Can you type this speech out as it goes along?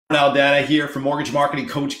Aldana here from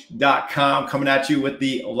mortgagemarketingcoach.com, coming at you with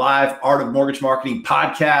the live Art of Mortgage Marketing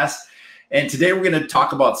podcast. And today we're going to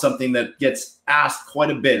talk about something that gets asked quite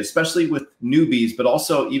a bit, especially with newbies, but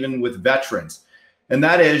also even with veterans. And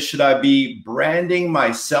that is, should I be branding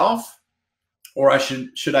myself or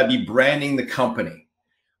should I be branding the company?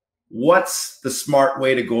 What's the smart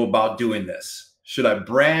way to go about doing this? Should I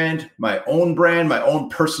brand, my own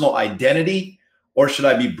personal identity, or should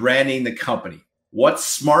I be branding the company? What's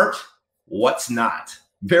smart? What's not?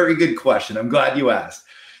 Very good question. I'm glad you asked.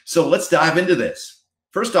 So let's dive into this.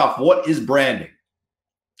 First off, what is branding?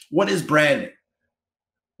 What is branding?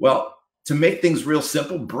 Well, to make things real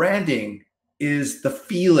simple, branding is the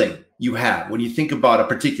feeling you have when you think about a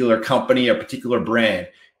particular company, a particular brand.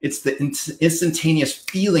 It's the instantaneous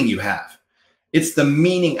feeling you have. It's the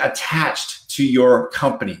meaning attached to your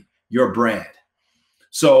company, your brand.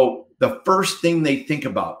 So the first thing they think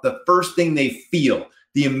about, the first thing they feel,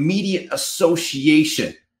 the immediate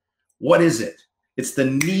association, what is it? It's the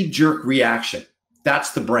knee-jerk reaction.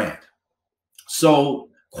 That's the brand. So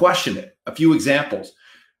question it. A few examples.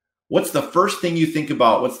 What's the first thing you think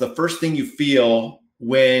about? What's the first thing you feel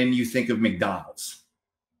when you think of McDonald's?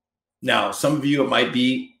 Now, some of you, it might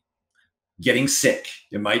be getting sick.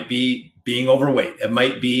 It might be being overweight. It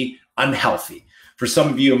might be unhealthy. For some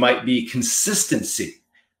of you, it might be consistency.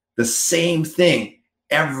 The same thing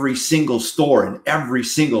every single store in every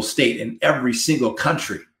single state in every single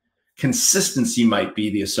country. Consistency might be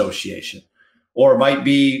the association, or it might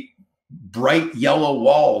be bright yellow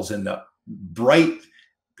walls and a bright,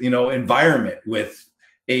 environment with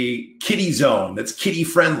a kiddie zone that's kiddie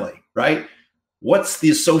friendly, right? What's the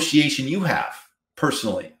association you have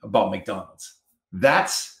personally about McDonald's?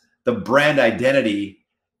 That's the brand identity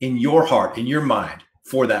in your heart, in your mind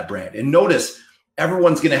for that brand. And notice,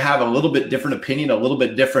 everyone's going to have a little bit different opinion, a little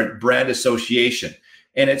bit different brand association.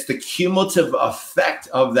 And it's the cumulative effect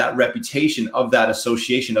of that reputation, of that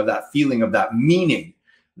association, of that feeling, of that meaning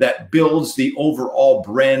that builds the overall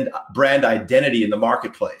brand identity in the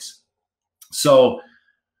marketplace. So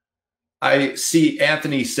I see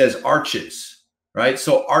Anthony says arches, right?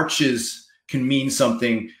 So arches can mean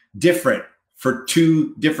something different for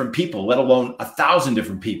two different people, let alone 1,000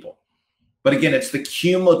 different people. But again, it's the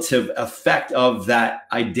cumulative effect of that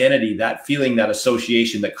identity, that feeling, that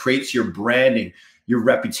association that creates your branding, your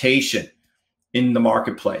reputation in the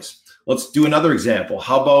marketplace. Let's do another example.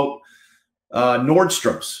 How about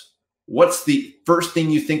Nordstrom's? What's the first thing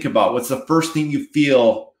you think about? What's the first thing you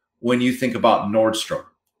feel when you think about Nordstrom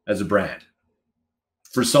as a brand?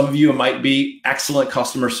 For some of you, it might be excellent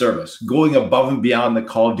customer service, going above and beyond the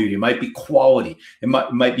call of duty. It might be quality. It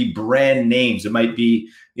might be brand names. It might be,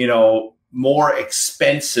 more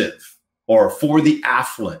expensive or for the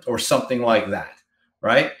affluent or something like that,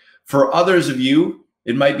 right? For others of you,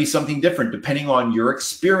 it might be something different depending on your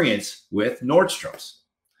experience with Nordstrom's.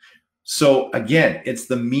 So again, it's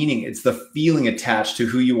the meaning, it's the feeling attached to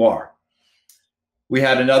who you are. We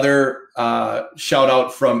had another shout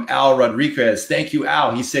out from Al Rodriguez. Thank you,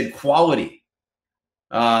 Al. He said quality,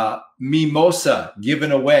 mimosa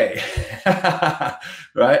given away,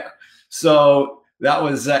 right? So that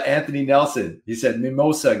was Anthony Nelson. He said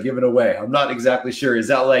mimosa given away. I'm not exactly sure. Is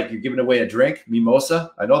that like you're giving away a drink,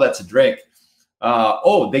 mimosa? I know that's a drink.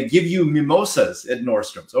 Oh, they give you mimosas at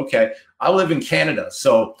Nordstrom's. Okay. I live in Canada,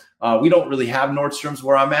 so we don't really have Nordstrom's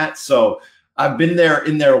where I'm at. So I've been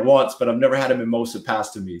in there once, but I've never had a mimosa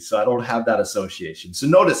passed to me. So I don't have that association. So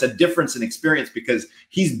notice a difference in experience because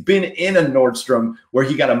he's been in a Nordstrom where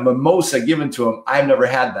he got a mimosa given to him. I've never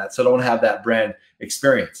had that. So I don't have that brand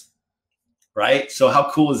experience. Right? So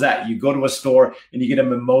how cool is that? You go to a store and you get a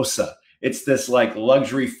mimosa. It's this like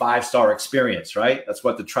luxury 5-star experience, right? That's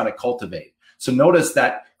what they're trying to cultivate. So notice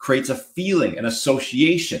that creates a feeling, an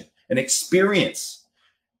association, an experience.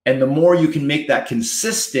 And the more you can make that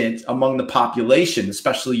consistent among the population,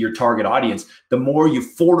 especially your target audience, the more you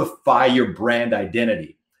fortify your brand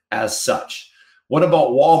identity as such. What about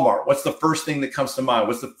Walmart? What's the first thing that comes to mind?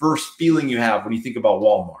 What's the first feeling you have when you think about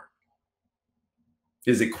Walmart?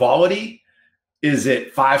 Is it quality? Is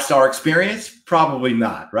it 5-star experience? Probably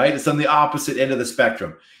not, right? It's on the opposite end of the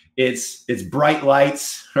spectrum. It's bright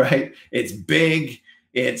lights, right? It's big.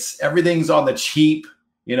 Everything's on the cheap.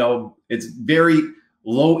 It's very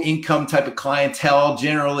low income type of clientele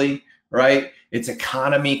generally, right? It's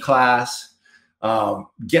economy class.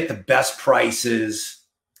 Get the best prices,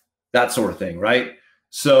 that sort of thing, right?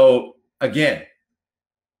 So again,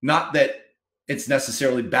 not that it's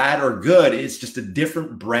necessarily bad or good. It's just a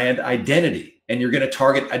different brand identity. And you're going to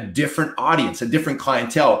target a different audience, a different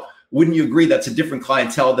clientele. Wouldn't you agree that's a different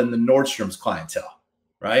clientele than the Nordstrom's clientele,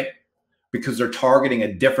 right? because they're targeting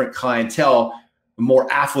a different clientele, a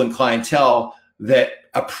more affluent clientele that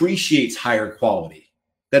appreciates higher quality,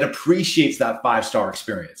 that appreciates that 5-star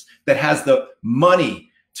experience, that has the money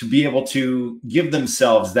to be able to give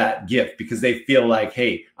themselves that gift because they feel like,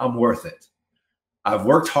 hey, I'm worth it. I've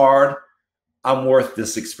worked hard. I'm worth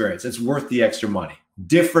this experience. It's worth the extra money.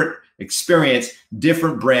 Different experience,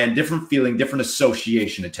 different brand, different feeling, different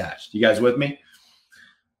association attached. You guys with me?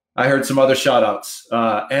 I heard some other shout outs.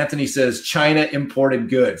 Anthony says China imported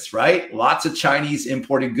goods, right? Lots of Chinese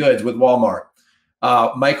imported goods with Walmart.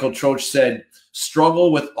 Michael Troach said,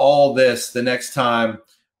 struggle with all this the next time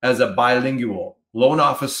as a bilingual loan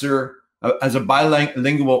officer. As a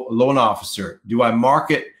bilingual loan officer, do I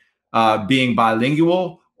market being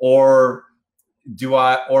bilingual or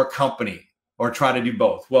company or try to do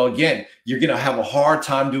both? Well, again, you're going to have a hard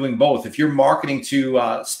time doing both. If you're marketing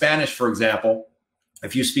to Spanish, for example,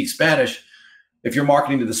 if you speak Spanish, if you're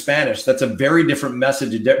marketing to the Spanish, that's a very different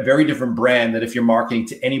message, a very different brand than if you're marketing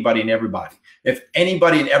to anybody and everybody. If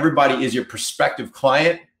anybody and everybody is your prospective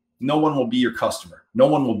client, no one will be your customer. No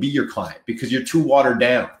one will be your client because you're too watered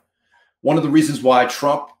down. One of the reasons why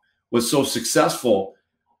Trump was so successful,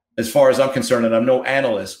 as far as I'm concerned, and I'm no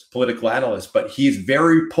analyst, political analyst, but he's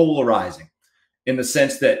very polarizing in the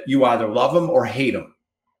sense that you either love him or hate him.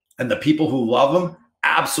 And the people who love him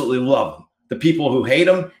absolutely love him. The people who hate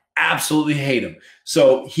him absolutely hate him.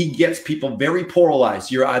 So he gets people very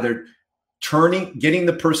polarized. You're either getting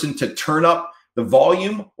the person to turn up the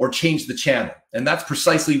volume or change the channel. And that's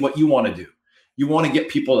precisely what you want to do. You want to get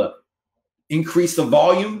people to increase the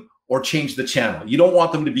volume or change the channel. You don't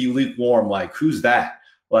want them to be lukewarm, like, who's that?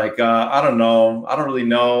 Like, I don't know. I don't really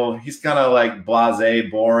know. He's kind of like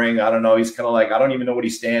blasé, boring. I don't know. He's kind of like, I don't even know what he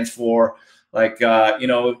stands for. Like,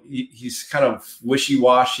 he's kind of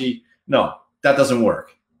wishy-washy. No, that doesn't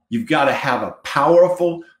work. You've got to have a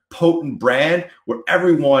powerful, potent brand where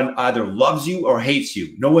everyone either loves you or hates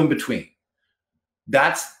you. No in between.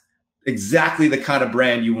 That's exactly the kind of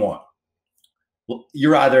brand you want.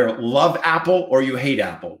 You're either love Apple or you hate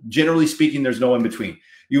Apple. Generally speaking, there's no in between.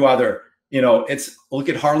 You either, look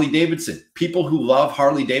at Harley Davidson. People who love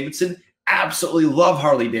Harley Davidson absolutely love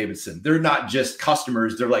Harley Davidson. They're not just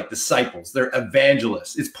customers. They're like disciples. They're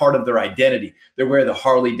evangelists. It's part of their identity. They wear the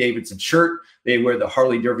Harley Davidson shirt. They wear the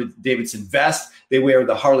Harley Davidson vest. They wear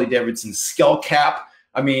the Harley Davidson skull cap.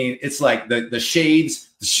 I mean, it's like the shades,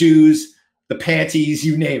 the shoes, the panties,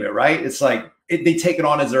 you name it, right? It's like they take it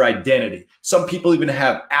on as their identity. Some people even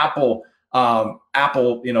have Apple,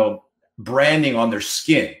 branding on their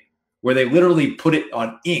skin, where they literally put it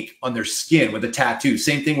on ink on their skin with a tattoo.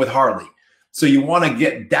 Same thing with Harley. So you want to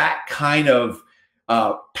get that kind of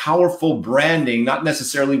powerful branding, not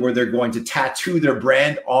necessarily where they're going to tattoo their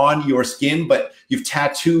brand on your skin, but you've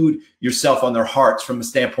tattooed yourself on their hearts from the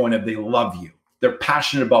standpoint of they love you. They're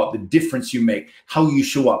passionate about the difference you make, how you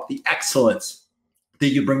show up, the excellence that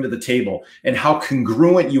you bring to the table, and how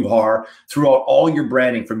congruent you are throughout all your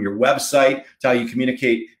branding, from your website to how you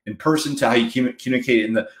communicate in person to how you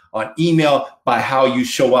communicate on email, by how you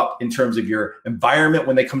show up in terms of your environment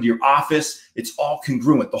when they come to your office. It's all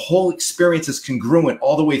congruent. The whole experience is congruent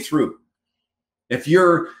all the way through. If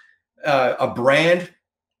you're a brand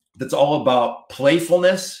that's all about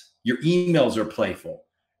playfulness, your emails are playful.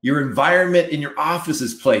 Your environment in your office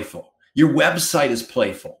is playful. Your website is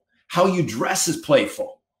playful. How you dress is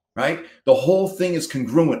playful, right? The whole thing is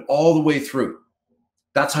congruent all the way through.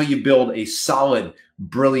 That's how you build a solid,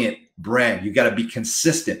 brilliant brand. You got to be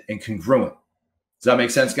consistent and congruent. Does that make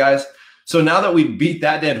sense, guys? So now that we beat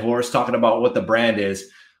that dead horse talking about what the brand is,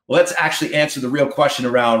 let's actually answer the real question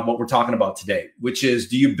around what we're talking about today, which is,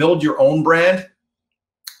 do you build your own brand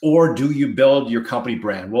or do you build your company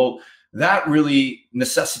brand? Well, that really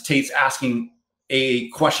necessitates asking a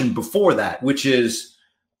question before that, which is,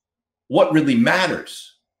 what really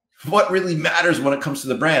matters? What really matters when it comes to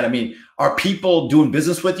the brand? I mean, are people doing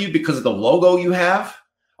business with you because of the logo you have?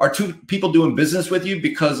 Are people doing business with you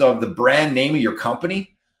because of the brand name of your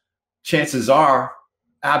company? Chances are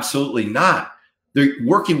absolutely not. They're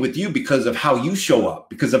working with you because of how you show up,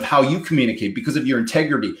 because of how you communicate, because of your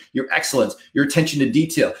integrity, your excellence, your attention to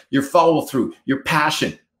detail, your follow through, your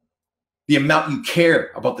passion, the amount you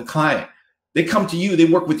care about the client. They come to you, they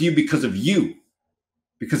work with you because of you,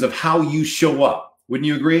 because of how you show up. Wouldn't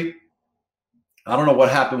you agree? I don't know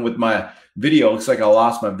what happened with my video. Looks like I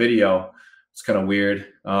lost my video. It's kind of weird.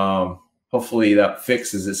 Hopefully that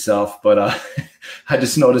fixes itself, but I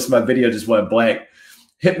just noticed my video just went blank.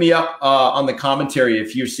 Hit me up on the commentary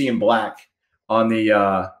if you're seeing black on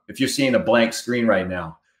the, if you're seeing a blank screen right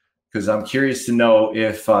now, because I'm curious to know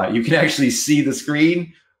if you can actually see the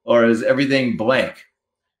screen or is everything blank.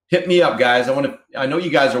 Hit me up, guys. I know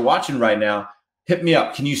you guys are watching right now. Hit me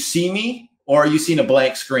up. Can you see me, or are you seeing a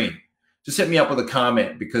blank screen? Just hit me up with a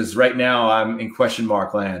comment, because right now I'm in question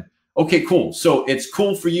mark land. Okay, cool. So it's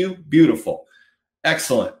cool for you. Beautiful.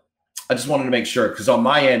 Excellent. I just wanted to make sure, because on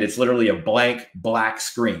my end, it's literally a blank black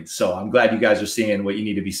screen. So I'm glad you guys are seeing what you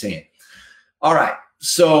need to be seeing. All right.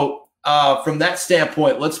 So from that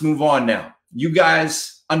standpoint, let's move on now. You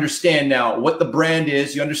guys understand now what the brand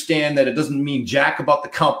is. You understand that it doesn't mean jack about the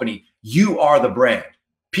company. You are the brand.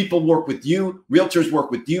 People work with you. Realtors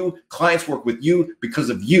work with you. Clients work with you because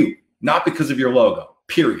of you, not because of your logo,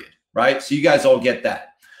 period. Right? So you guys all get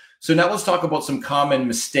that. So now let's talk about some common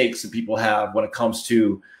mistakes that people have when it comes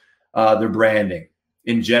to their branding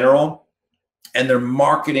in general and their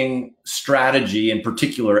marketing strategy in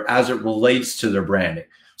particular as it relates to their branding.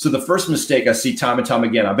 So the first mistake I see time and time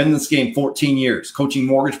again, I've been in this game 14 years, coaching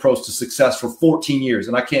mortgage pros to success for 14 years.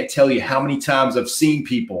 And I can't tell you how many times I've seen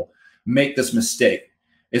people make this mistake.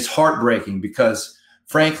 It's heartbreaking because,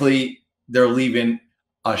 frankly, they're leaving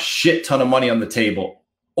a shit ton of money on the table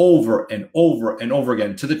over and over and over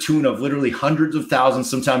again, to the tune of literally hundreds of thousands,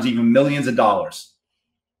 sometimes even millions of dollars,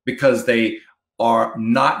 because they are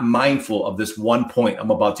not mindful of this one point I'm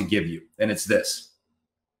about to give you. And it's this: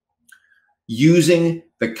 using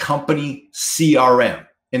the company CRM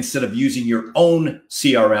instead of using your own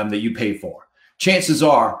CRM that you pay for. Chances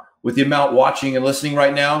are, with the amount watching and listening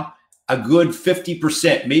right now, a good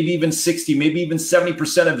 50%, maybe even 60, maybe even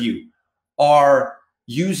 70% of you are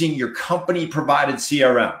using your company provided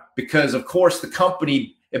CRM, because of course the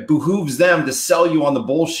company, it behooves them to sell you on the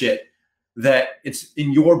bullshit that it's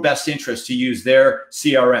in your best interest to use their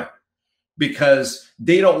CRM, because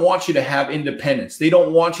they don't want you to have independence. They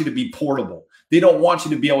don't want you to be portable. They don't want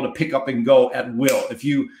you to be able to pick up and go at will.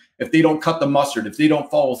 If they don't cut the mustard, if they don't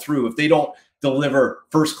follow through, if they don't deliver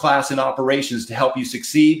first class in operations to help you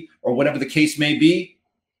succeed, or whatever the case may be,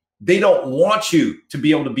 they don't want you to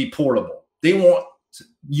be able to be portable. They want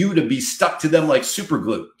you to be stuck to them like super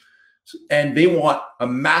glue. And they want a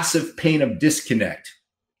massive pain of disconnect.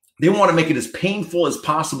 They want to make it as painful as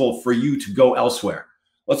possible for you to go elsewhere.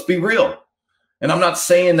 Let's be real. And I'm not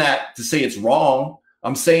saying that to say it's wrong.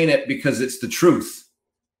 I'm saying it because it's the truth.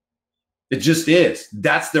 It just is.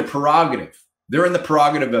 That's their prerogative. They're in the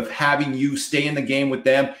prerogative of having you stay in the game with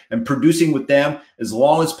them and producing with them as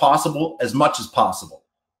long as possible, as much as possible.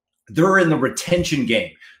 They're in the retention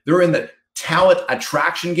game. They're in the talent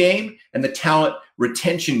attraction game and the talent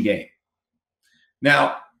retention game.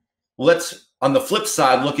 Now, let's, on the flip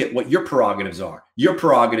side, look at what your prerogatives are. Your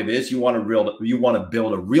prerogative is you want to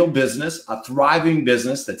build a real business, a thriving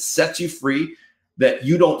business that sets you free, that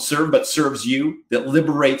you don't serve but serves you, that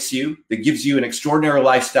liberates you, that gives you an extraordinary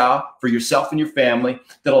lifestyle for yourself and your family,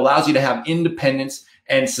 that allows you to have independence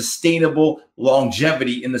and sustainable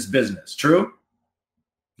longevity in this business. True?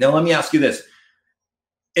 Now, let me ask you this.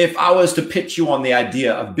 If I was to pitch you on the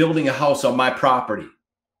idea of building a house on my property,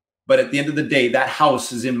 but at the end of the day, that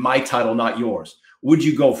house is in my title, not yours, would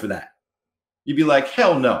you go for that? You'd be like,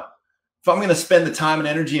 hell no. If I'm going to spend the time and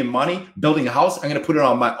energy and money building a house, I'm going to put it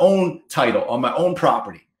on my own title, on my own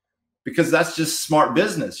property, because that's just smart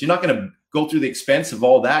business. You're not going to go through the expense of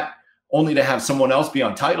all that only to have someone else be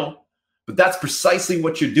on title. But that's precisely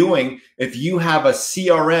what you're doing if you have a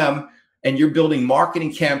CRM and you're building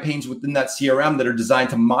marketing campaigns within that CRM that are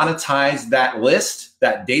designed to monetize that list,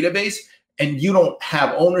 that database, and you don't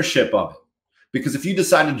have ownership of it. Because if you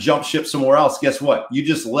decide to jump ship somewhere else, guess what? You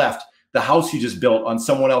just left the house you just built on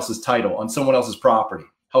someone else's title, on someone else's property.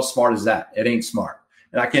 How smart is that? It ain't smart.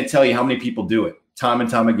 And I can't tell you how many people do it time and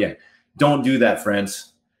time again. Don't do that,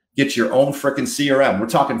 friends. Get your own freaking CRM. We're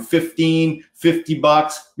talking 15, 50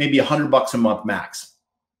 bucks, maybe $100 a month max.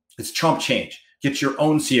 It's chump change. Get your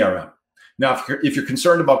own CRM. Now, if you're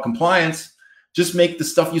concerned about compliance, just make the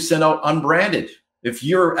stuff you send out unbranded. If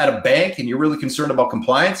you're at a bank and you're really concerned about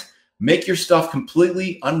compliance, make your stuff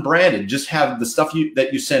completely unbranded. Just have the stuff that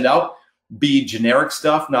you send out be generic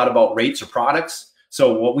stuff, not about rates or products.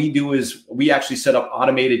 So what we do is we actually set up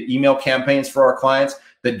automated email campaigns for our clients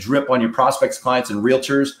that drip on your prospects, clients, and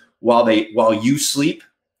realtors while you sleep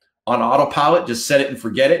on autopilot. Just set it and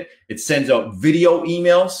forget it. It sends out video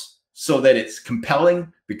emails so that it's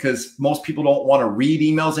compelling, because most people don't want to read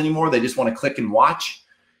emails anymore. They just want to click and watch.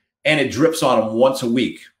 And it drips on them once a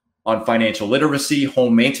week on financial literacy,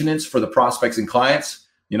 home maintenance for the prospects and clients,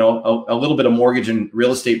 you know, a little bit of mortgage and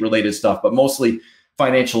real estate related stuff, but mostly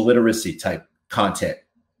financial literacy type content.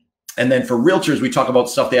 And then for realtors, we talk about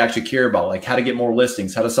stuff they actually care about, like how to get more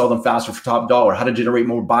listings, how to sell them faster for top dollar, how to generate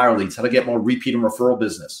more buyer leads, how to get more repeat and referral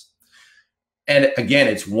business. And again,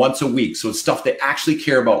 it's once a week. So it's stuff they actually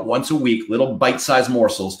care about once a week, little bite-sized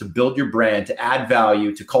morsels to build your brand, to add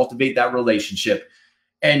value, to cultivate that relationship.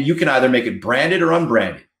 And you can either make it branded or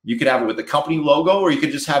unbranded. You could have it with the company logo, or you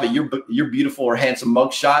could just have it your beautiful or handsome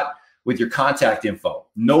mugshot with your contact info.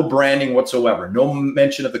 No branding whatsoever. No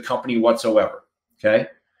mention of the company whatsoever. Okay.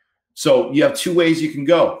 So you have two ways you can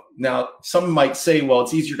go. Now, some might say, well,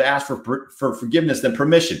 it's easier to ask for forgiveness than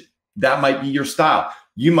permission. That might be your style.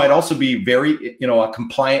 You might also be very, a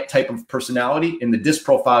compliant type of personality. In the DISC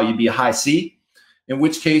profile, you'd be a high C, in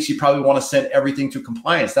which case you probably want to send everything to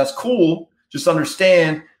compliance. That's cool. Just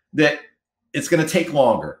understand that it's going to take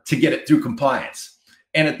longer to get it through compliance.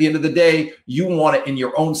 And at the end of the day, you want it in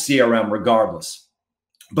your own CRM regardless.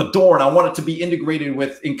 But Doren, I want it to be integrated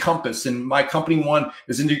with Encompass, and my company one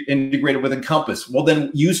is integrated with Encompass. Well,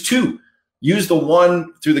 then use two. Use the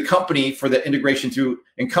one through the company for the integration through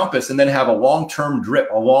Encompass, and then have a long-term drip,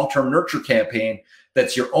 a long-term nurture campaign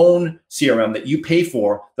that's your own CRM that you pay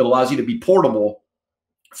for, that allows you to be portable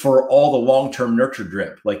for all the long-term nurture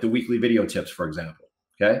drip, like the weekly video tips, for example.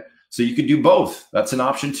 Okay. So you could do both. That's an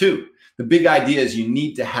option too. The big idea is you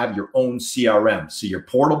need to have your own CRM. So you're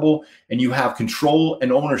portable and you have control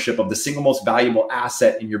and ownership of the single most valuable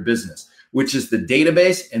asset in your business, which is the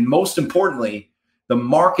database. And most importantly, the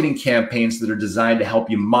marketing campaigns that are designed to help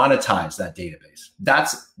you monetize that database.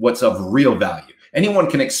 That's what's of real value. Anyone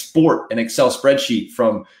can export an Excel spreadsheet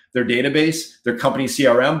from their database, their company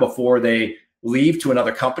CRM, before they leave to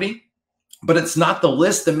another company. But it's not the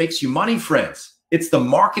list that makes you money, friends. It's the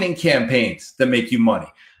marketing campaigns that make you money.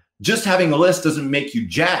 Just having a list doesn't make you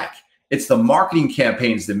jack. It's the marketing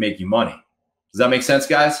campaigns that make you money. Does that make sense,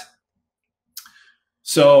 guys?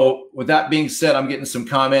 So with that being said, I'm getting some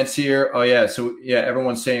comments here. Oh yeah, so yeah,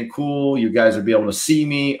 everyone's saying cool. You guys will be able to see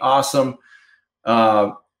me. Awesome.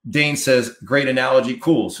 Dane says, great analogy.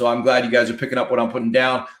 Cool. So I'm glad you guys are picking up what I'm putting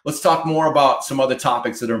down. Let's talk more about some other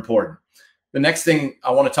topics that are important. The next thing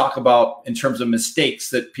I want to talk about in terms of mistakes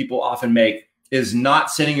that people often make is not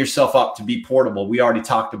setting yourself up to be portable. We already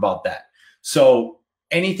talked about that. So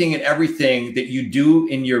anything and everything that you do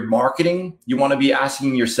in your marketing, you want to be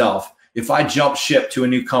asking yourself, if I jump ship to a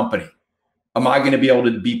new company, am I going to be able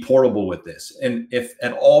to be portable with this? And if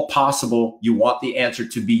at all possible, you want the answer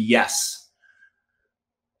to be yes.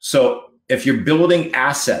 So if you're building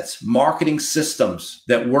assets, marketing systems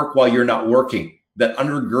that work while you're not working, that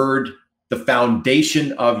undergird the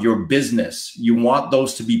foundation of your business, you want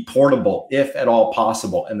those to be portable if at all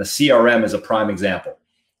possible. And the CRM is a prime example.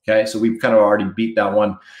 Okay, so we've kind of already beat that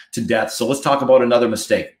one to death. So let's talk about another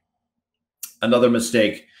mistake. Another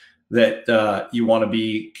mistake that you want to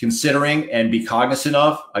be considering and be cognizant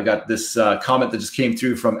of. I got this comment that just came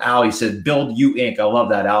through from Al. He said, build you Inc. I love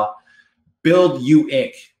that, Al. Build you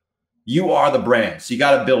Inc. You are the brand, so you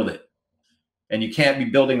got to build it. And you can't be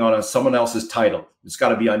building on someone else's title. It's got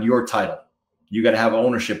to be on your title. You got to have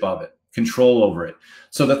ownership of it, control over it.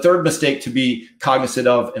 So the third mistake to be cognizant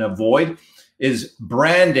of and avoid is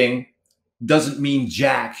branding doesn't mean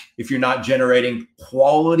jack if you're not generating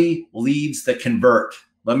quality leads that convert.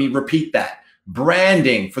 Let me repeat that.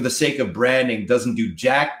 Branding for the sake of branding doesn't do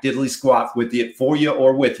jack diddly squat with it for you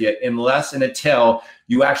or with you unless and until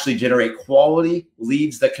you actually generate quality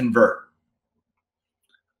leads that convert.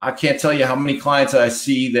 I can't tell you how many clients I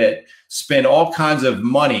see that spend all kinds of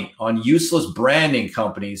money on useless branding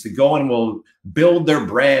companies that go and will build their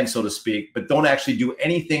brand, so to speak, but don't actually do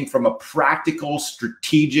anything from a practical,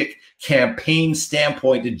 strategic campaign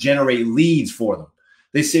standpoint to generate leads for them.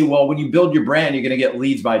 They say, well, when you build your brand, you're going to get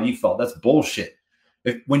leads by default. That's bullshit.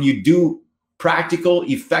 When you do practical,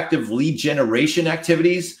 effective lead generation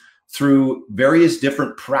activities through various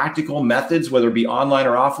different practical methods, whether it be online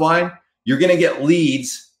or offline, you're going to get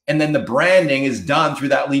leads. And then the branding is done through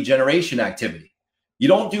that lead generation activity. You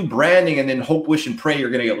don't do branding and then hope, wish, and pray you're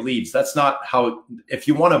going to get leads. That's not how, if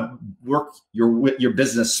you want to work your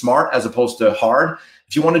business smart as opposed to hard,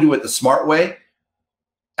 if you want to do it the smart way,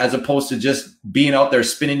 as opposed to just being out there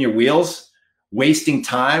spinning your wheels, wasting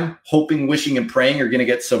time, hoping, wishing, and praying you're going to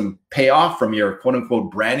get some payoff from your quote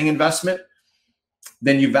unquote branding investment,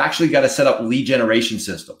 then you've actually got to set up lead generation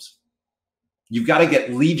systems. You've got to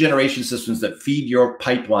get lead generation systems that feed your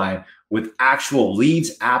pipeline with actual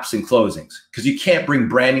leads, apps, and closings, because you can't bring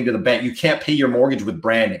branding to the bank. You can't pay your mortgage with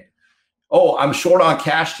branding. Oh, I'm short on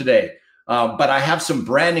cash today, but I have some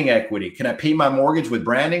branding equity. Can I pay my mortgage with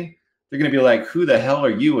branding? They're going to be like, who the hell are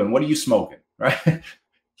you and what are you smoking, right?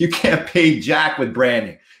 You can't pay jack with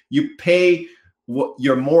branding. You pay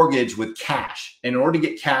your mortgage with cash. And in order to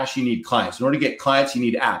get cash, you need clients. In order to get clients, you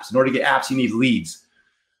need apps. In order to get apps, you need leads.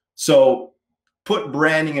 So put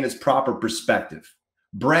branding in its proper perspective.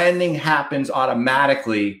 Branding happens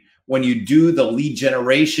automatically when you do the lead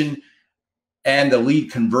generation and the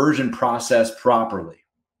lead conversion process properly.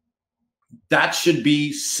 That should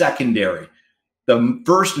be secondary. The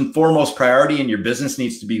first and foremost priority in your business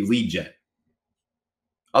needs to be lead gen.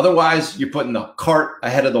 Otherwise, you're putting the cart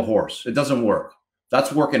ahead of the horse. It doesn't work.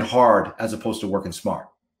 That's working hard as opposed to working smart.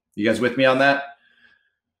 You guys with me on that?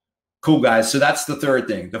 Cool, guys. So that's the third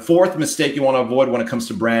thing. The fourth mistake you want to avoid when it comes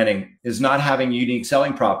to branding is not having a unique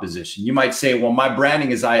selling proposition. You might say, well, my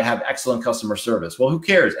branding is I have excellent customer service. Well, who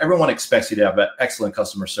cares? Everyone expects you to have excellent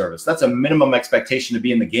customer service. That's a minimum expectation to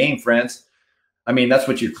be in the game, friends. I mean, that's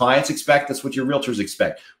what your clients expect. That's what your realtors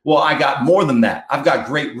expect. Well, I got more than that. I've got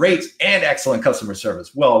great rates and excellent customer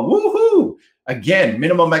service. Well, woohoo. Again,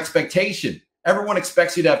 minimum expectation. Everyone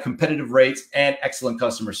expects you to have competitive rates and excellent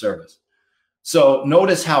customer service. So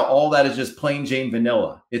notice how all that is just plain Jane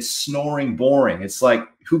vanilla. It's snoring boring. It's like,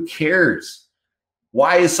 who cares?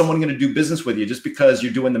 Why is someone going to do business with you just because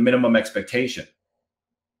you're doing the minimum expectation?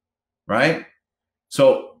 Right?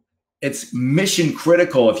 So it's mission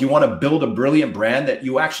critical if you want to build a brilliant brand that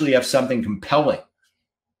you actually have something compelling.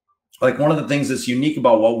 Like one of the things that's unique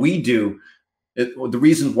about what we do, the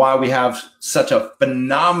reasons why we have such a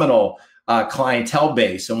phenomenal clientele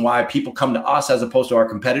base and why people come to us as opposed to our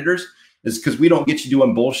competitors is because we don't get you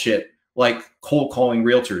doing bullshit like cold calling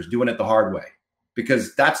realtors, doing it the hard way,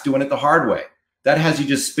 because that's doing it the hard way. That has you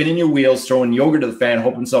just spinning your wheels, throwing yogurt to the fan,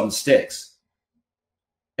 hoping something sticks.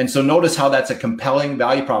 And so notice how that's a compelling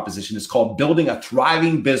value proposition. It's called building a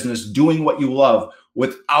thriving business, doing what you love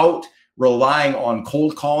without relying on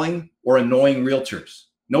cold calling or annoying realtors.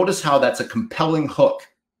 Notice how that's a compelling hook.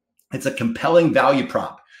 It's a compelling value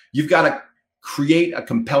prop. You've got to create a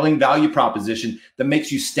compelling value proposition that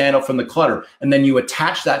makes you stand out from the clutter. And then you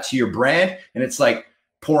attach that to your brand, and it's like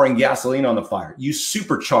pouring gasoline on the fire. You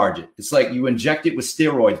supercharge it. It's like you inject it with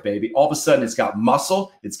steroids, baby. All of a sudden, it's got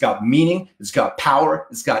muscle, it's got meaning, it's got power,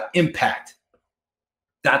 it's got impact.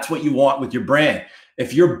 That's what you want with your brand.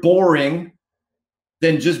 If you're boring,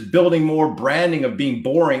 then just building more branding of being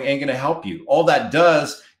boring ain't going to help you. All that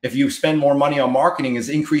does, if you spend more money on marketing, is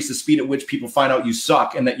increase the speed at which people find out you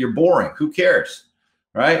suck and that you're boring. Who cares,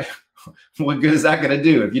 right? What good is that going to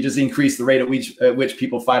do if you just increase the rate at which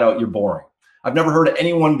people find out you're boring? I've never heard of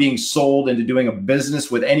anyone being sold into doing a business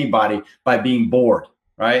with anybody by being bored,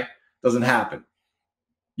 right? Doesn't happen.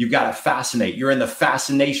 You've got to fascinate. You're in the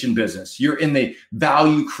fascination business. You're in the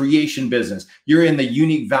value creation business. You're in the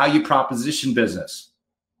unique value proposition business.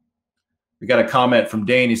 We got a comment from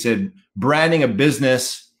Dane. He said, branding a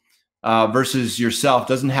business versus yourself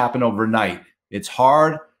doesn't happen overnight. It's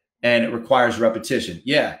hard and it requires repetition.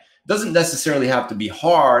 Yeah, it doesn't necessarily have to be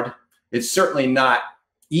hard. It's certainly not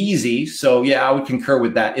easy. So yeah, I would concur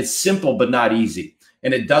with that. It's simple, but not easy.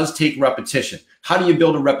 And it does take repetition. How do you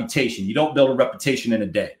build a reputation? You don't build a reputation in a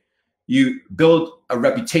day. You build a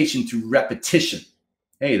reputation through repetition.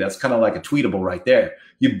 Hey, that's kind of like a tweetable right there.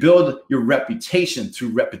 You build your reputation through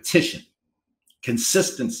repetition.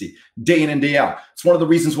 Consistency, day in and day out. It's one of the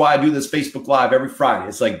reasons why I do this Facebook Live every Friday.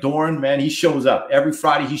 It's like, Doren, man, he shows up. Every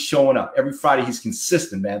Friday, he's showing up. Every Friday, he's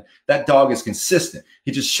consistent, man. That dog is consistent.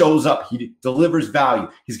 He just shows up. He delivers value.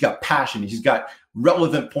 He's got passion. He's got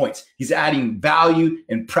relevant points. He's adding value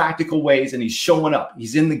in practical ways, and he's showing up.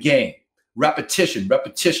 He's in the game. Repetition,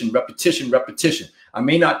 repetition, repetition, repetition. I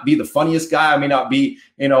may not be the funniest guy. I may not be,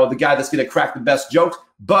 the guy that's going to crack the best jokes,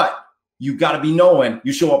 but you got to be knowing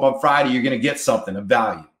you show up on Friday, you're going to get something of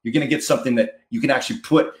value. You're going to get something that you can actually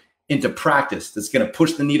put into practice that's going to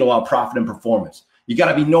push the needle on profit and performance. You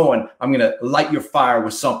got to be knowing I'm going to light your fire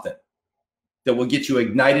with something that will get you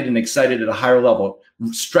ignited and excited at a higher level,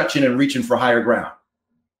 stretching and reaching for higher ground.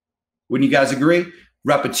 Wouldn't you guys agree?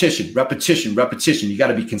 Repetition, repetition, repetition. You got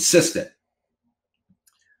to be consistent.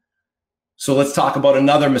 So let's talk about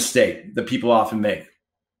another mistake that people often make,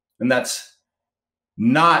 and that's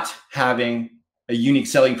not having a unique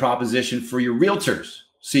selling proposition for your realtors.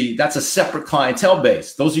 See, that's a separate clientele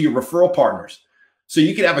base. Those are your referral partners. So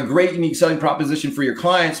you can have a great unique selling proposition for your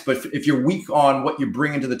clients, but if you're weak on what you're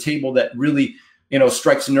bringing to the table that really,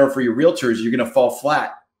 strikes a nerve for your realtors, you're going to fall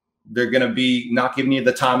flat. They're going to be not giving you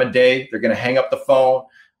the time of day. They're going to hang up the phone.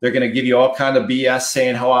 They're going to give you all kind of BS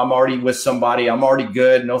saying, oh, I'm already with somebody. I'm already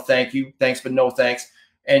good. No, thank you. Thanks, but no thanks.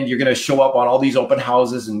 And you're going to show up on all these open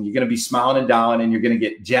houses and you're going to be smiling and dialing and you're going to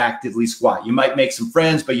get jacked at least squat. You might make some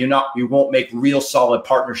friends, but you won't make real solid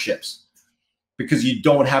partnerships because you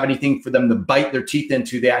don't have anything for them to bite their teeth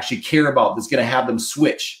into. They actually care about that's going to have them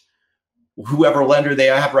switch whoever lender they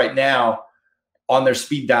have right now on their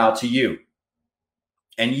speed dial to you.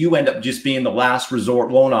 And you end up just being the last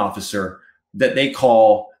resort loan officer that they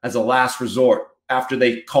call as a last resort after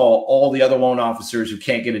they call all the other loan officers who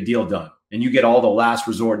can't get a deal done, and you get all the last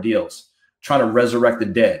resort deals, trying to resurrect the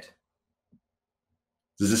dead.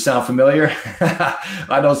 Does this sound familiar?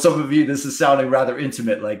 I know some of you, this is sounding rather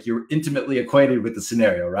intimate, like you're intimately acquainted with the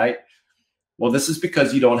scenario, right? Well, this is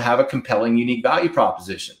because you don't have a compelling, unique value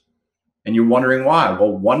proposition. And you're wondering why.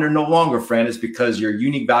 Well, wonder no longer, friend, is because your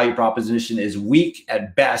unique value proposition is weak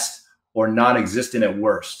at best or non-existent at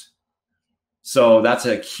worst. So that's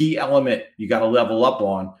a key element you got to level up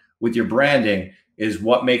on with your branding, is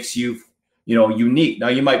what makes you, unique. Now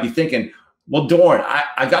you might be thinking, well, Doren,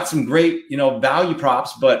 I got some great, value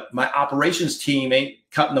props, but my operations team ain't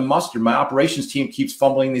cutting the mustard. My operations team keeps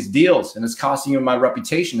fumbling these deals, and it's costing you my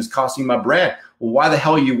reputation. It's costing my brand. Well, why the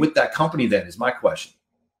hell are you with that company then, is my question.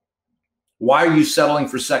 Why are you settling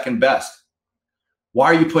for second best? Why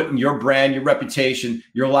are you putting your brand, your reputation,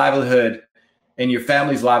 your livelihood, and your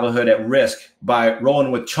family's livelihood at risk by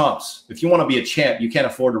rolling with chumps? If you want to be a champ, you can't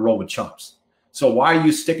afford to roll with chumps. So why are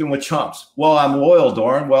you sticking with chumps? Well, I'm loyal,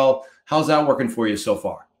 Doren. Well, how's that working for you so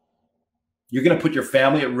far? You're going to put your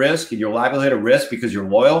family at risk and your livelihood at risk because you're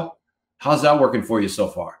loyal? How's that working for you so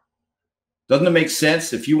far? Doesn't it make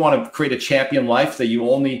sense, if you want to create a champion life, that you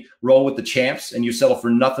only roll with the champs and you settle for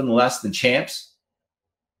nothing less than champs?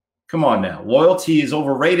 Come on now. Loyalty is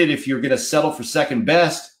overrated if you're going to settle for second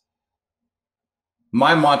best.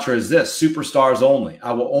 My mantra is this: superstars only.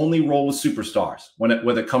 I will only roll with superstars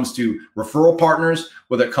whether it comes to referral partners,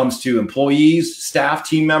 whether it comes to employees, staff,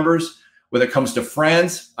 team members, whether it comes to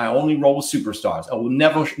friends. I only roll with superstars. I will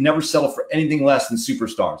never settle for anything less than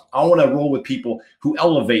superstars. I want to roll with people who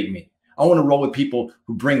elevate me. I want to roll with people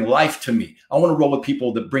who bring life to me. I want to roll with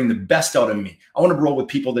people that bring the best out of me. I want to roll with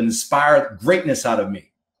people that inspire greatness out of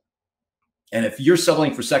me. And if you're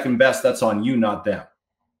settling for second best, that's on you, not them.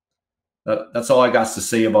 That's all I got to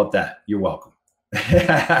say about that. You're welcome.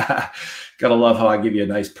 Gotta love how I give you a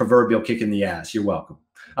nice proverbial kick in the ass. You're welcome.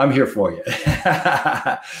 I'm here for you.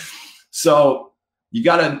 So you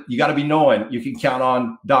gotta be knowing you can count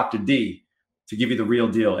on Dr. D to give you the real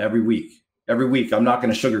deal every week. Every week, I'm not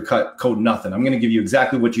going to sugarcoat nothing. I'm going to give you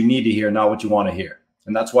exactly what you need to hear, not what you want to hear.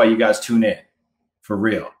 And that's why you guys tune in, for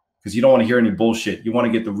real, because you don't want to hear any bullshit. You want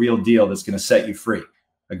to get the real deal that's going to set you free.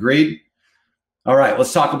 Agreed? All right,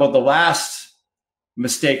 let's talk about the last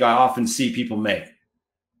mistake I often see people make.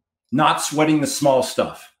 Not sweating the small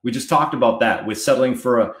stuff. We just talked about that with settling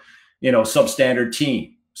for a, substandard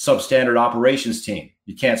team, substandard operations team.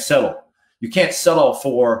 You can't settle. You can't settle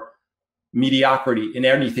for mediocrity in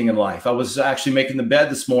anything in life. I was actually making the bed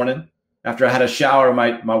this morning after I had a shower.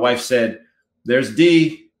 My wife said, "There's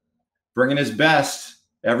D bringing his best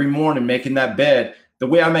every morning, making that bed." The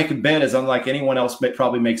way I make a bed is unlike anyone else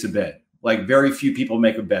probably makes a bed. Like, very few people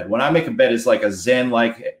make a bed. When I make a bed, it's like a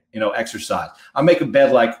Zen-like, exercise. I make a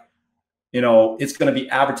bed like, it's going to be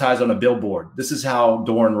advertised on a billboard. This is how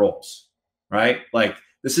Doren rolls, right? Like,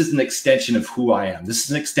 this is an extension of who I am. This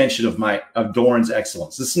is an extension of Doren's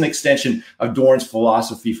excellence. This is an extension of Doren's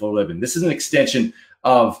philosophy for living. This is an extension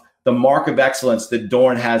of the mark of excellence that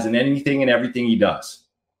Doren has in anything and everything he does.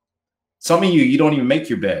 Some of you don't even make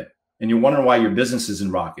your bed, and you're wondering why your business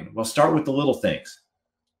isn't rocking. Well, start with the little things.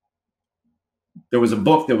 There was a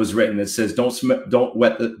book that was written that says, don't sweat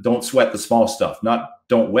the small stuff. Not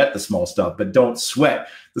don't wet the small stuff, but don't sweat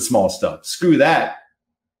the small stuff. Screw that.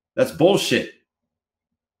 That's bullshit.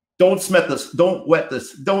 Can't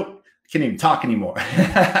even talk anymore.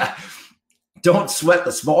 Don't sweat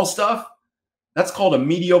the small stuff. That's called a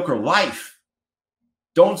mediocre life.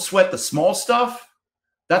 Don't sweat the small stuff.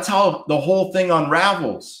 That's how the whole thing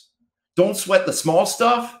unravels. Don't sweat the small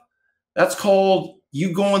stuff. That's called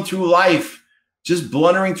you going through life, just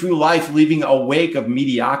blundering through life, leaving a wake of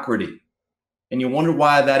mediocrity. And you wonder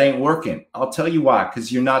why that ain't working. I'll tell you why,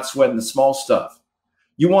 because you're not sweating the small stuff.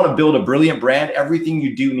 You want to build a brilliant brand, everything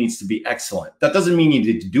you do needs to be excellent. That doesn't mean you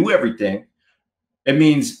need to do everything. It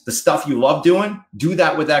means the stuff you love doing, do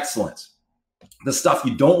that with excellence. The stuff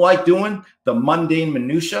you don't like doing, the mundane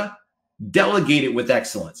minutia, delegate it with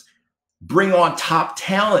excellence. Bring on top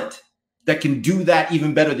talent that can do that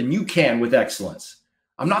even better than you can with excellence.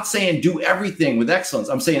 I'm not saying do everything with excellence.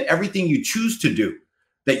 I'm saying everything you choose to do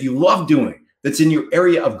that you love doing, that's in your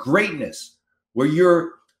area of greatness, where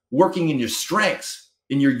you're working in your strengths,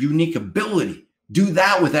 in your unique ability. Do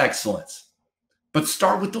that with excellence. But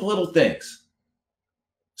start with the little things.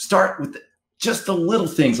 Start with just the little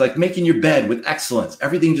things, like making your bed with excellence.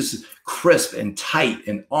 Everything just crisp and tight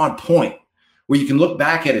and on point, where you can look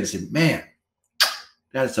back at it and say, man,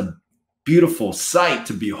 that is a beautiful sight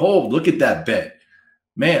to behold. Look at that bed.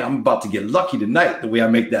 Man, I'm about to get lucky tonight the way I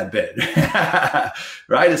make that bed.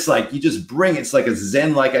 Right? It's like you just bring, it's like a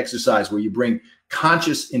Zen-like exercise where you bring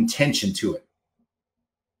conscious intention to it.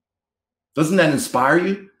 Doesn't that inspire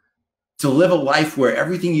you? To live a life where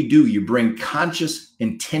everything you do, you bring conscious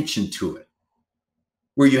intention to it,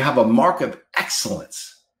 where you have a mark of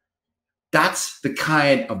excellence. That's the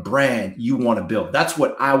kind of brand you want to build. That's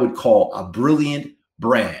what I would call a brilliant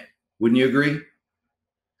brand. Wouldn't you agree?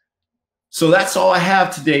 So that's all I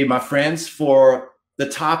have today, my friends, for the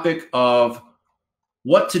topic of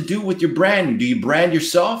what to do with your branding. Do you brand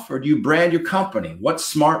yourself or do you brand your company? What's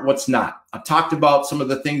smart, what's not? I've talked about some of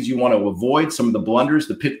the things you want to avoid, some of the blunders,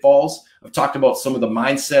 the pitfalls. I've talked about some of the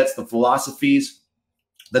mindsets, the philosophies,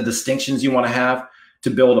 the distinctions you want to have to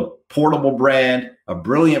build a portable brand, a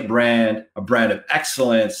brilliant brand, a brand of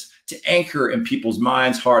excellence to anchor in people's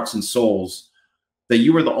minds, hearts, and souls that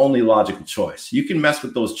you are the only logical choice. You can mess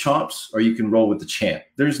with those chumps or you can roll with the champ.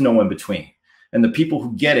 There's no in between. And the people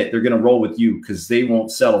who get it, they're going to roll with you because they won't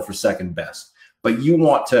settle for second best. But you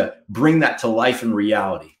want to bring that to life and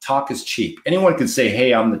reality. Talk is cheap. Anyone can say,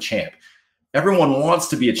 hey, I'm the champ. Everyone wants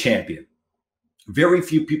to be a champion. Very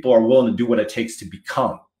few people are willing to do what it takes to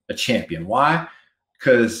become a champion. Why?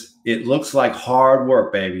 Because it looks like hard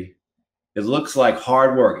work, baby. It looks like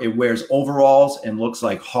hard work. It wears overalls and looks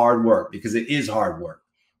like hard work because it is hard work,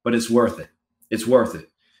 but it's worth it. It's worth it.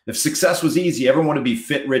 If success was easy, everyone would be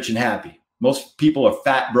fit, rich, and happy. Most people are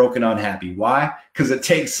fat, broken, unhappy. Why? Because it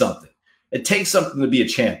takes something. It takes something to be a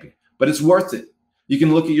champion, but it's worth it. You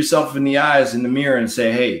can look at yourself in the eyes in the mirror and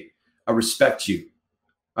say, hey, I respect you.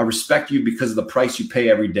 I respect you because of the price you pay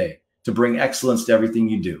every day to bring excellence to everything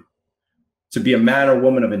you do, to be a man or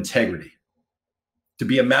woman of integrity, to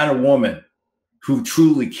be a man or woman who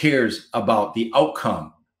truly cares about the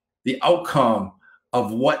outcome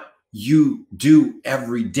of what you do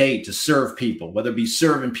every day to serve people, whether it be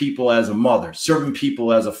serving people as a mother, serving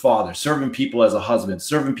people as a father, serving people as a husband,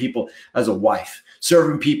 serving people as a wife,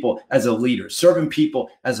 serving people as a leader, serving people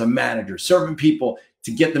as a manager, serving people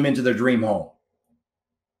to get them into their dream home.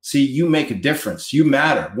 See, you make a difference. You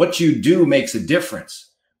matter. What you do makes a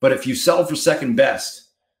difference. But if you settle for second best,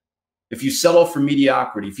 if you settle for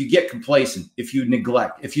mediocrity, if you get complacent, if you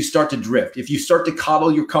neglect, if you start to drift, if you start to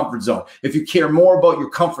coddle your comfort zone, if you care more about your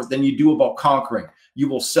comfort than you do about conquering, you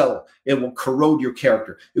will settle. It will corrode your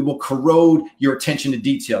character. It will corrode your attention to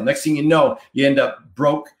detail. Next thing you know, you end up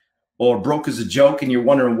broke or broke as a joke and you're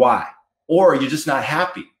wondering why. Or you're just not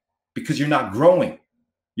happy because you're not growing.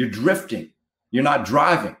 You're drifting. You're not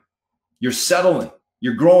driving. You're settling.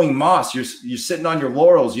 You're growing moss. You're sitting on your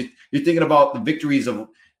laurels. You're thinking about the victories of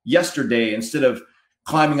yesterday instead of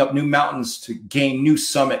climbing up new mountains to gain new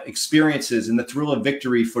summit experiences and the thrill of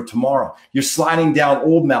victory for tomorrow. You're sliding down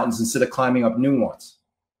old mountains instead of climbing up new ones.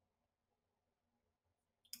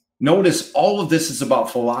 Notice all of this is about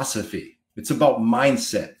philosophy. It's about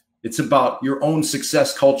mindset. It's about your own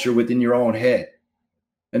success culture within your own head.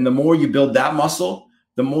 And the more you build that muscle,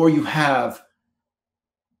 the more you have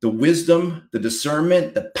the wisdom, the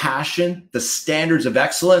discernment, the passion, the standards of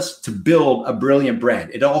excellence to build a brilliant brand.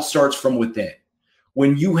 It all starts from within.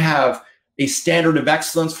 When you have a standard of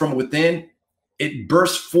excellence from within, it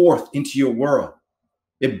bursts forth into your world.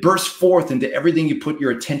 It bursts forth into everything you put your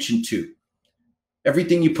attention to,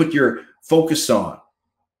 everything you put your focus on.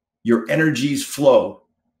 Your energies flow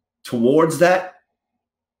towards that,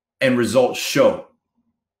 and results show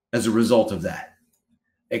as a result of that.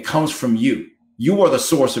 It comes from you. You are the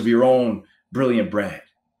source of your own brilliant brand.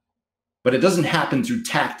 But it doesn't happen through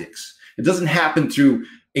tactics. It doesn't happen through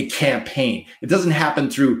a campaign. It doesn't happen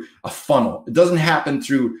through a funnel. It doesn't happen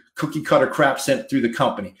through cookie cutter crap sent through the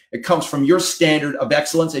company. It comes from your standard of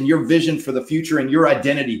excellence and your vision for the future and your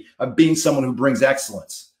identity of being someone who brings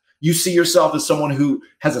excellence. You see yourself as someone who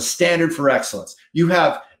has a standard for excellence. You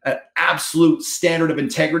have an absolute standard of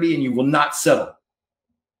integrity and you will not settle.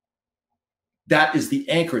 That is the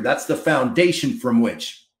anchor. That's the foundation from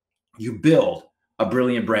which you build a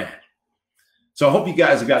brilliant brand. So I hope you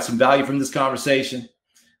guys have got some value from this conversation.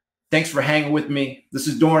 Thanks for hanging with me. This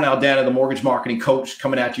is Doren Aldana, the Mortgage Marketing Coach,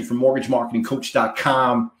 coming at you from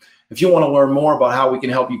mortgagemarketingcoach.com. If you want to learn more about how we can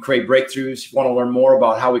help you create breakthroughs, if you want to learn more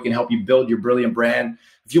about how we can help you build your brilliant brand,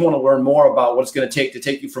 if you want to learn more about what it's going to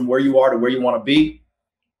take you from where you are to where you want to be,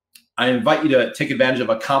 I invite you to take advantage of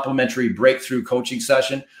a complimentary breakthrough coaching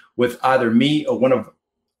session with either me or one of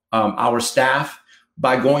our staff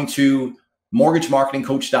by going to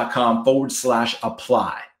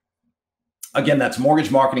mortgagemarketingcoach.com/apply. Again, that's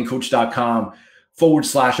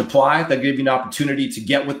mortgagemarketingcoach.com/apply. That'll give you an opportunity to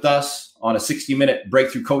get with us on a 60-minute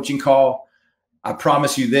breakthrough coaching call. I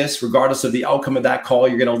promise you this, regardless of the outcome of that call,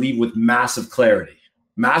 you're going to leave with massive clarity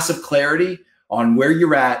on where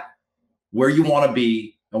you're at, where you want to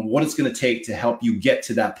be, and what it's going to take to help you get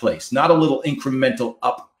to that place. Not a little incremental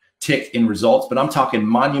uptick in results, but I'm talking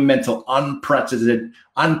monumental,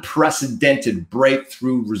 unprecedented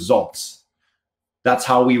breakthrough results. That's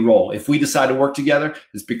how we roll. If we decide to work together,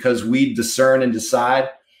 it's because we discern and decide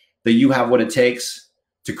that you have what it takes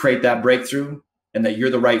to create that breakthrough, and that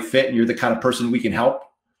you're the right fit and you're the kind of person we can help.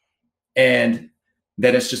 And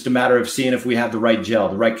then it's just a matter of seeing if we have the right gel,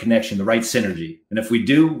 the right connection, the right synergy. And if we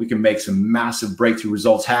do, we can make some massive breakthrough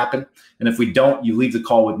results happen. And if we don't, you leave the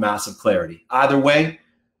call with massive clarity. Either way,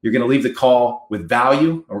 you're going to leave the call with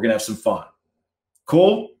value, and we're going to have some fun.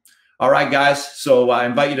 Cool? All right, guys. So I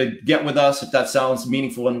invite you to get with us if that sounds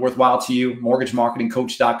meaningful and worthwhile to you.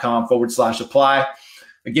 mortgagemarketingcoach.com/apply.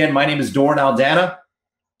 Again, my name is Doren Aldana,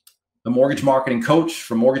 the mortgage marketing coach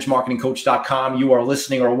from mortgagemarketingcoach.com. You are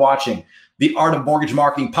listening or watching the Art of Mortgage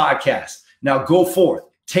Marketing podcast. Now go forth,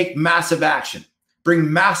 take massive action,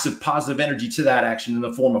 bring massive positive energy to that action in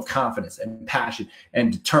the form of confidence and passion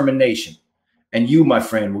and determination. And you, my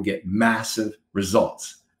friend, will get massive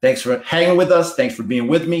results. Thanks for hanging with us. Thanks for being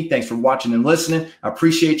with me. Thanks for watching and listening. I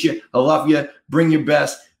appreciate you. I love you. Bring your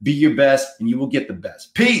best, be your best, and you will get the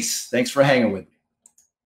best. Peace. Thanks for hanging with me.